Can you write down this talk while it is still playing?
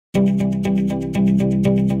I would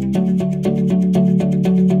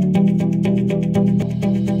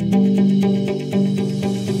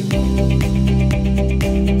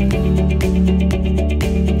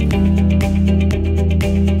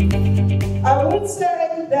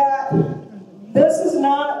say that this is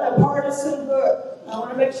not a partisan book. I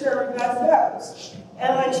want to make sure everybody knows.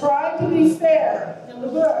 And I tried to be fair in the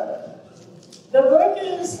book. The book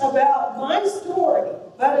is about my story,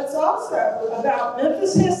 but it's also about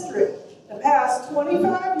Memphis history, the past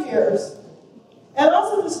 25 years, and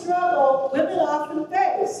also the struggle women often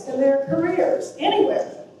face in their careers, anywhere.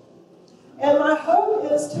 And my hope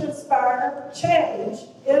is to inspire change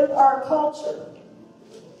in our culture.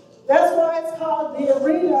 That's why it's called the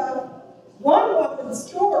Arena One Woman's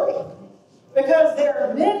Story, because there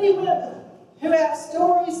are many women who have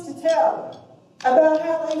stories to tell about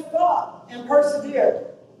how they fought and persevered,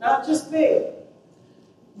 not just me.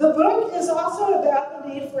 The book is also about the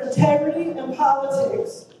need for integrity in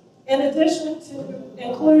politics, in addition to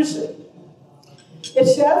inclusion. It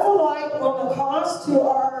sheds a light on the cost to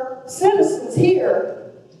our citizens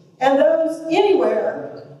here and those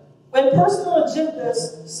anywhere when personal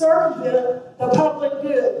agendas circumvent the public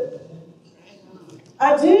good.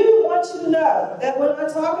 I do want you to know that when I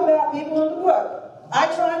talk about people in the book, I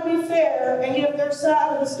try to be fair and give their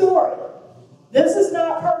side of the story. This is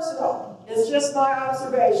not personal. It's just my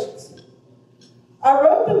observations. I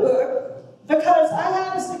wrote the book because I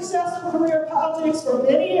had a successful career in politics for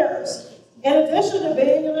many years, in addition to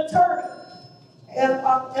being an attorney. And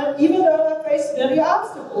even though I faced many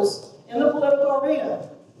obstacles in the political arena,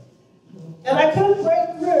 and I couldn't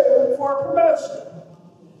break through for a promotion.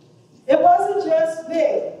 It wasn't just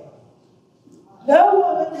me. No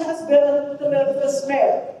woman has been the Memphis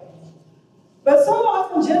mayor. But so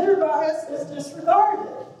often gender bias is disregarded.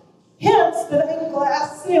 Hence the name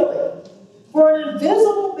glass ceiling, for an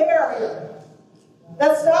invisible barrier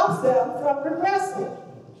that stops them from progressing.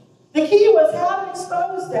 The key was how to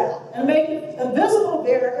expose that and make an invisible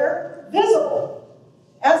barrier visible.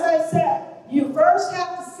 As I said, you first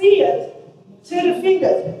have to see it to defeat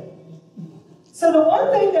it. So the one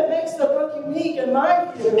thing that makes the book unique in my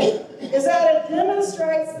view is that it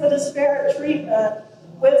demonstrates the disparate treatment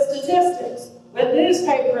with statistics, with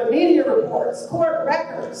newspaper and media reports, court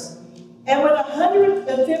records, and with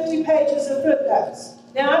 150 pages of footnotes.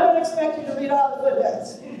 Now, I don't expect you to read all the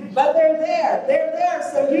footnotes, but they're there. They're there,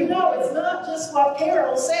 so you know it's not just what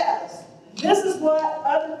Carol says. This is what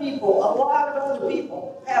other people, a lot of other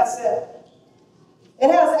people, have said.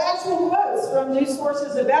 It has actual quotes from news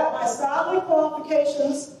sources about my solid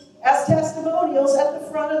qualifications as testimonials at the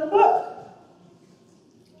front of the book.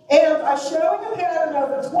 And by showing a pattern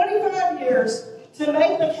over 25 years to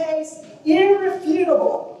make the case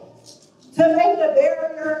irrefutable, to make the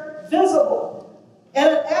barrier visible, in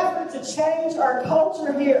an effort to change our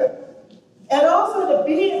culture here, and also to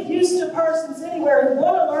be of use to persons anywhere who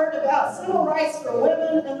want to learn about civil rights for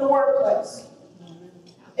women in the workplace.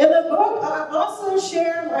 In the book, I also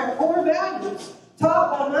share my core values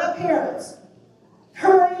taught by my parents: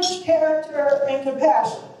 courage, character, and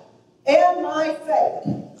compassion, and my faith.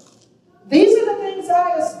 These are the things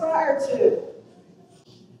I aspire to.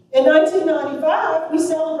 In 1995, we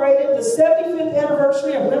celebrated the 75th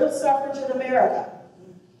anniversary of women's suffrage in America.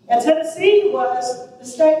 And Tennessee was the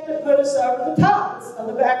state that put us over the top. It's on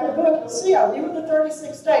the back of the book, you'll see we were the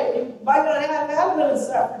 36th state. We might not have had women's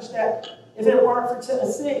suffrage then if it weren't for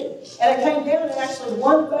Tennessee. And it came down to actually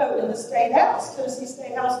one vote in the state house, Tennessee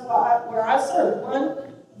State House, where I served,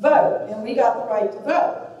 one vote, and we got the right to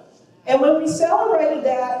vote. And when we celebrated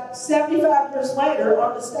that 75 years later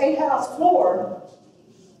on the state house floor,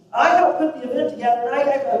 I helped put the event together,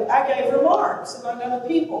 and I gave remarks among other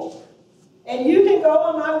people. And you can go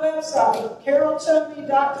on my website,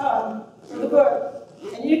 carolchumney.com, for the book,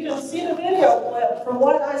 and you can see the video clip from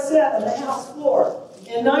what I said on the house floor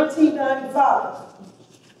in 1995.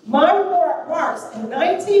 My remarks in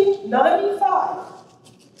 1995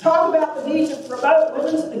 talk about the need to promote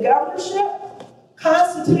women to the governorship,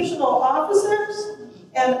 constitutional officers,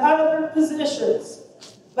 and other positions.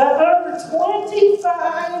 But over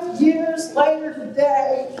 25 years later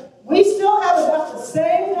today, we still have about the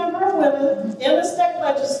same number of women in the state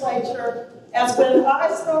legislature as when I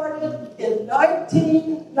started in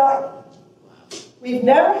 1990. We've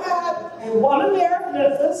never had a woman mayor of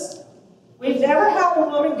Memphis. We've never had a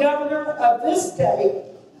woman governor of this state.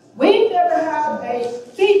 We've never had a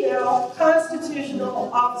female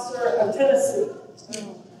constitutional officer of Tennessee.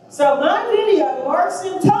 So my video marks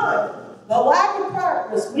in time the lack of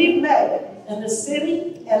progress we've made in this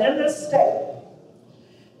city and in this state.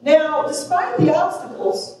 Now, despite the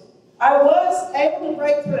obstacles, I was able to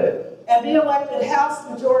break through and be elected House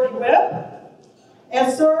Majority Whip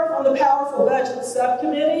and serve on the powerful Budget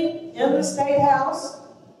Subcommittee in the State House,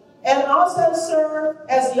 and also serve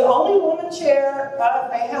as the only woman chair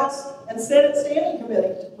of a House and Senate Standing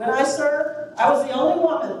Committee. When I served, I was the only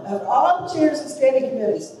woman of all the chairs of standing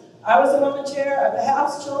committees. I was the woman chair of the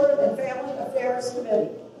House Children and Family Affairs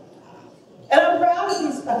Committee. And I'm proud of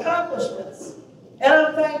these accomplishments, and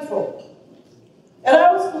I'm thankful. And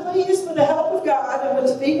I was pleased with the help of God and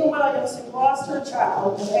with Tamika Williams, who lost her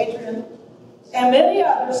child, and Adrian, and many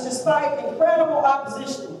others, despite incredible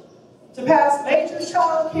opposition, to pass major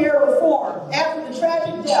child care reform after the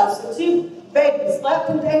tragic deaths of 2 babies left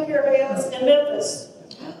in daycare vans in Memphis.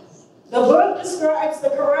 The book describes the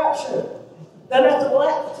corruption, the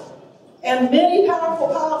neglect, and many powerful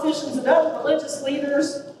politicians and other religious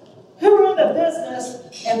leaders who run a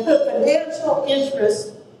business and put financial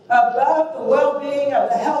interests above the well-being of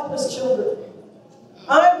the helpless children.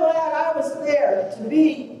 I'm glad I was there to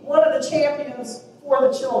be one of the champions for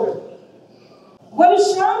the children. What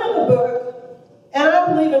is shown in the book, and I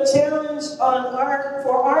believe a challenge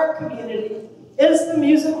for our community, is the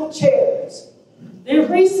musical chairs, the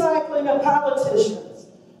recycling of politicians,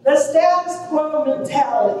 the status quo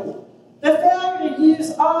mentality, the failure to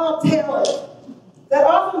use all talent, that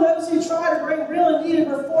often those who try to bring real and needed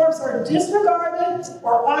reforms are disregarded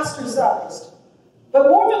or ostracized. But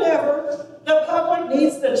more than ever, the public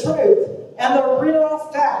needs the truth and the real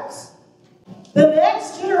facts. The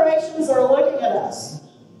next generations are looking at us.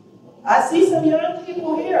 I see some young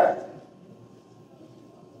people here.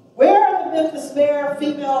 Where are the Memphis Mayor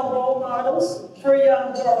female role models for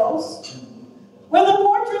young girls? Where the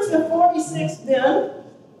portraits of 46 men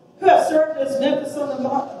who have served as Memphis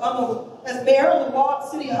as mayor on the wall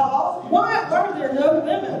at City Hall? Why are there no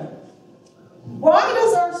women? Why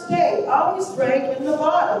does our state always rank in the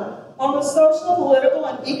bottom on the social, political,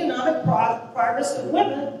 and economic progress of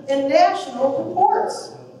women in national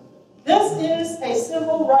reports? This is a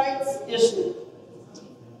civil rights issue.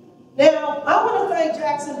 Now, I want to thank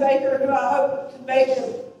Jackson Baker, who I hope can make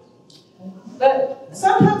it. But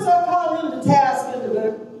sometimes I call him to task in the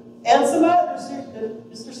book, and some others,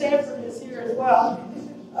 Mr. Sanford is here as well,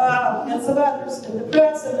 and some others in the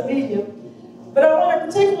press and the media. But I want to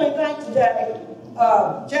particularly thank today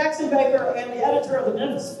Jackson Baker and the editor of the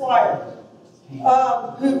Memphis Flyer,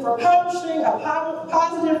 who for publishing a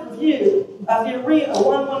positive review of the Arena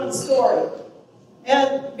One Woman Story.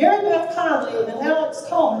 And Mary Beth Conley and Alex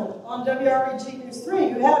Coleman on WREG News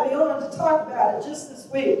 3, who had me on to talk about it just this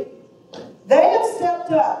week. They have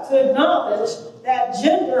stepped up to acknowledge that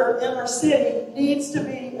gender in our city needs to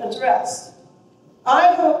be addressed.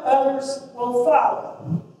 I hope others will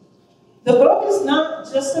follow. The book is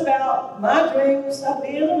not just about my dreams of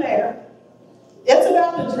being a mayor. It's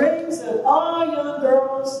about the dreams of all young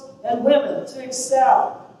girls and women to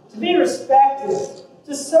excel, to be respected,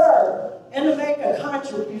 to serve, and to make a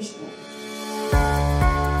contribution.